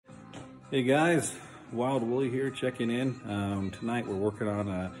Hey guys, Wild Willie here checking in. Tonight we're working on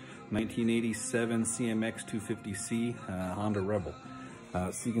a 1987 CMX 250C Honda Rebel.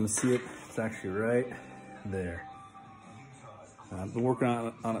 So you can see it, it's actually right there. I've been working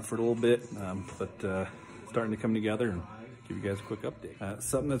on it for a little bit, but starting to come together and give you guys a quick update.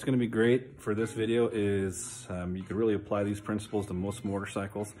 Something that's going to be great for this video is you can really apply these principles to most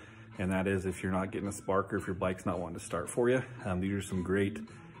motorcycles, and that is if you're not getting a spark or if your bike's not wanting to start for you. These are some great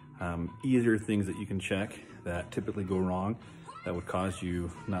easier things that you can check that typically go wrong that would cause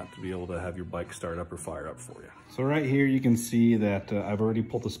you not to be able to have your bike start up or fire up for you. So right here you can see that I've already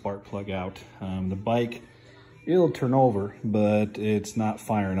pulled the spark plug out. The bike, it'll turn over, but it's not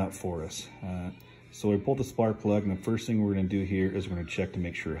firing up for us. So we pulled the spark plug, and the first thing we're going to do here is we're going to check to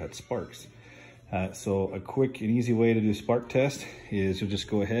make sure it had sparks. So a quick and easy way to do a spark test is you'll just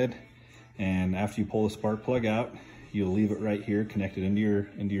go ahead, and after you pull the spark plug out, you'll leave it right here connected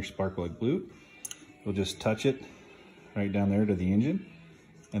into your spark plug boot. You'll just touch it right down there to the engine,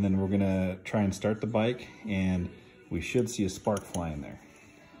 and then we're gonna try and start the bike, and we should see a spark flying there.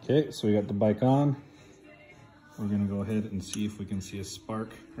 Okay, so we got the bike on. We're gonna go ahead and see if we can see a spark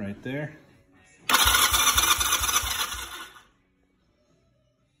right there.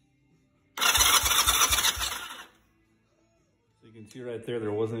 So you can see right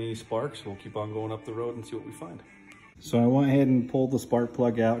there wasn't any sparks. We'll keep on going up the road and see what we find. So I went ahead and pulled the spark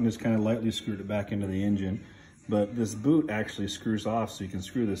plug out and just kind of lightly screwed it back into the engine. But this boot actually screws off, so you can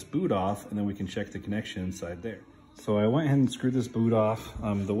screw this boot off and then we can check the connection inside there. So I went ahead and screwed this boot off.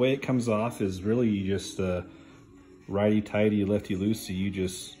 The way it comes off is really you just righty-tighty, lefty-loosey. You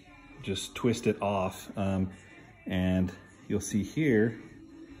just twist it off. And you'll see here,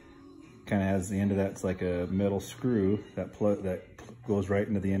 kind of has the end of that, it's like a metal screw that goes right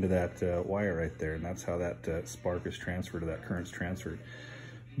into the end of that wire right there, and that's how that spark is transferred, or that current's transferred.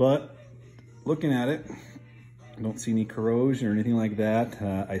 But looking at it, I don't see any corrosion or anything like that.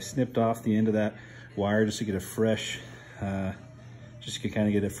 I snipped off the end of that wire just to get a fresh, just to kind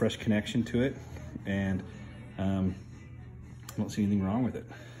of get a fresh connection to it, and I don't see anything wrong with it.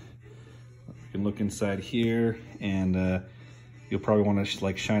 You can look inside here, and you'll probably want to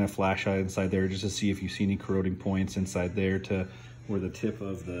like shine a flashlight inside there just to see if you see any corroding points inside there to where the tip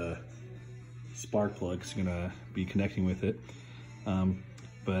of the spark plug is gonna be connecting with it.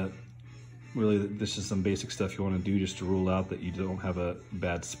 But really, this is some basic stuff you want to do just to rule out that you don't have a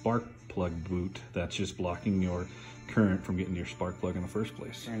bad spark plug boot that's just blocking your current from getting your spark plug in the first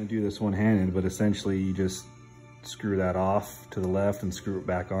place. I'm trying to do this one-handed, but essentially you just screw that off to the left and screw it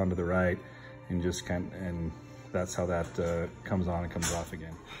back on to the right, and just and that's how that comes on and comes off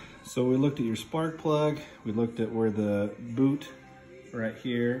again. So we looked at your spark plug, we looked at where the boot right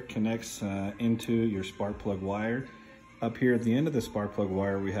here connects into your spark plug wire. Up here at the end of the spark plug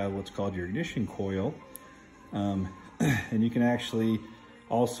wire, we have what's called your ignition coil. And you can actually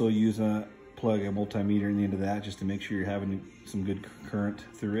also use plug a multimeter in the end of that just to make sure you're having some good current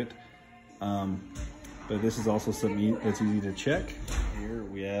through it. But this is also something that's easy to check. Here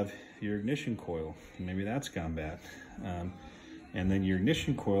we have your ignition coil. Maybe that's gone bad. And then your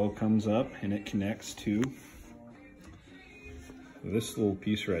ignition coil comes up and it connects to this little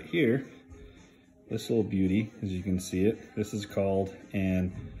piece right here. This little beauty, as you can see it, this is called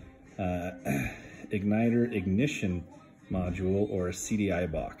an igniter ignition module, or a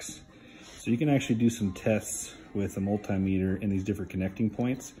CDI box. So you can actually do some tests with a multimeter in these different connecting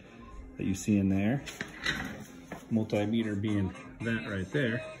points that you see in there. Multimeter being that right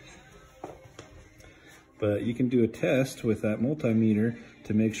there. But you can do a test with that multimeter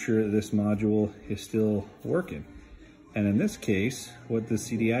to make sure that this module is still working. And in this case, what the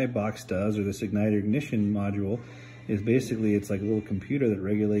CDI box does, or this igniter ignition module, is basically it's like a little computer that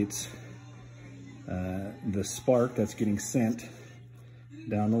regulates the spark that's getting sent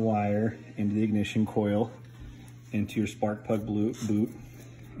down the wire into the ignition coil, into your spark plug boot,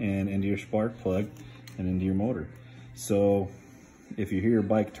 and into your spark plug, and into your motor. So if you hear your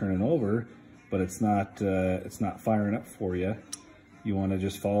bike turning over, but it's not firing up for you, you want to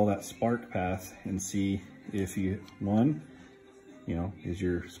just follow that spark path and see if is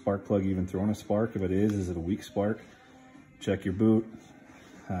your spark plug even throwing a spark? If it is it a weak spark? Check your boot.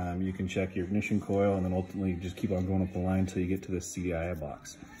 You can check your ignition coil, and then ultimately just keep on going up the line until you get to this CDI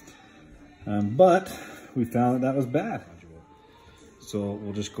box. But we found that was bad. So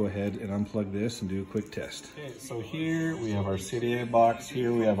we'll just go ahead and unplug this and do a quick test. Okay, so here we have our CDI box.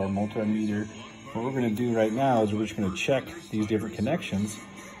 Here we have our multimeter. What we're going to do right now is we're just going to check these different connections,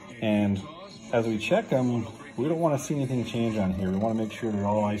 and as we check them, we don't want to see anything change on here. We want to make sure they're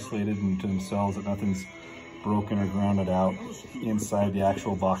all isolated into themselves, that nothing's broken or grounded out inside the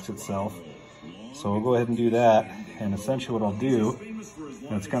actual box itself. So we'll go ahead and do that. And essentially what I'll do,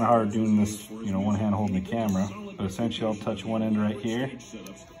 and it's kind of hard doing this, you know, one hand holding the camera, but essentially I'll touch one end right here,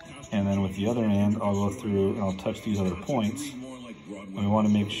 and then with the other end I'll go through and I'll touch these other points. And we want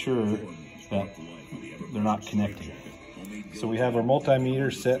to make sure that they're not connecting. So we have our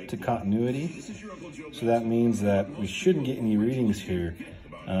multimeter set to continuity, so that means that we shouldn't get any readings here.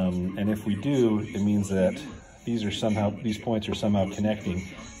 And if we do, it means that these points are somehow connecting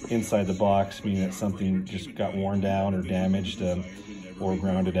inside the box, meaning that something just got worn down or damaged or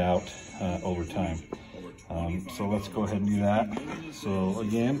grounded out over time. So let's go ahead and do that. So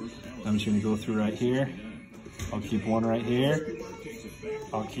again, I'm just going to go through right here. I'll keep one right here.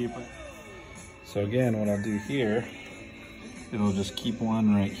 I'll keep it. So again, what I'll do here, it'll just keep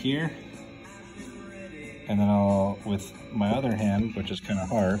one right here. And then I'll, with my other hand, which is kind of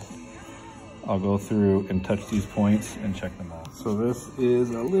hard, I'll go through and touch these points and check them out. So this is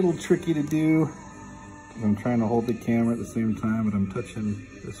a little tricky to do. I'm trying to hold the camera at the same time, but I'm touching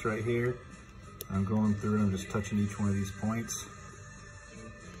this right here. I'm going through and I'm just touching each one of these points.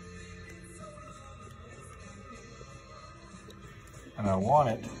 And I want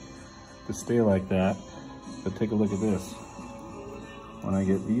it to stay like that, but take a look at this. When I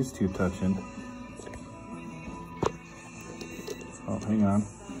get these two touching, oh, hang on.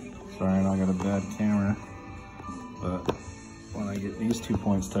 Sorry, I got a bad camera. But when I get these 2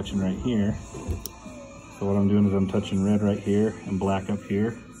 points touching right here, so what I'm doing is I'm touching red right here and black up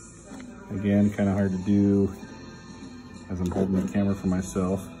here. Again, kind of hard to do as I'm holding the camera for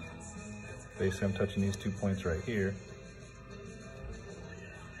myself. Basically, I'm touching these 2 points right here.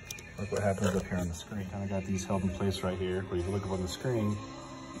 Look what happens up here on the screen. Kind of got these held in place right here. Where you look up on the screen,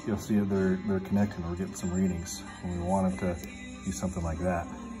 you'll see that they're connecting. We're getting some readings, and we want it to be something like that.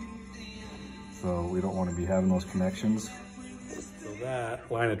 So we don't want to be having those connections. So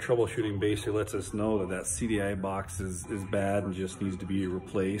that line of troubleshooting basically lets us know that that CDI box is bad and just needs to be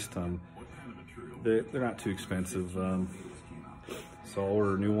replaced. They're not too expensive. So I'll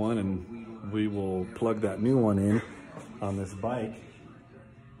order a new one and we will plug that new one in on this bike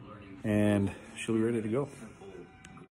and she'll be ready to go.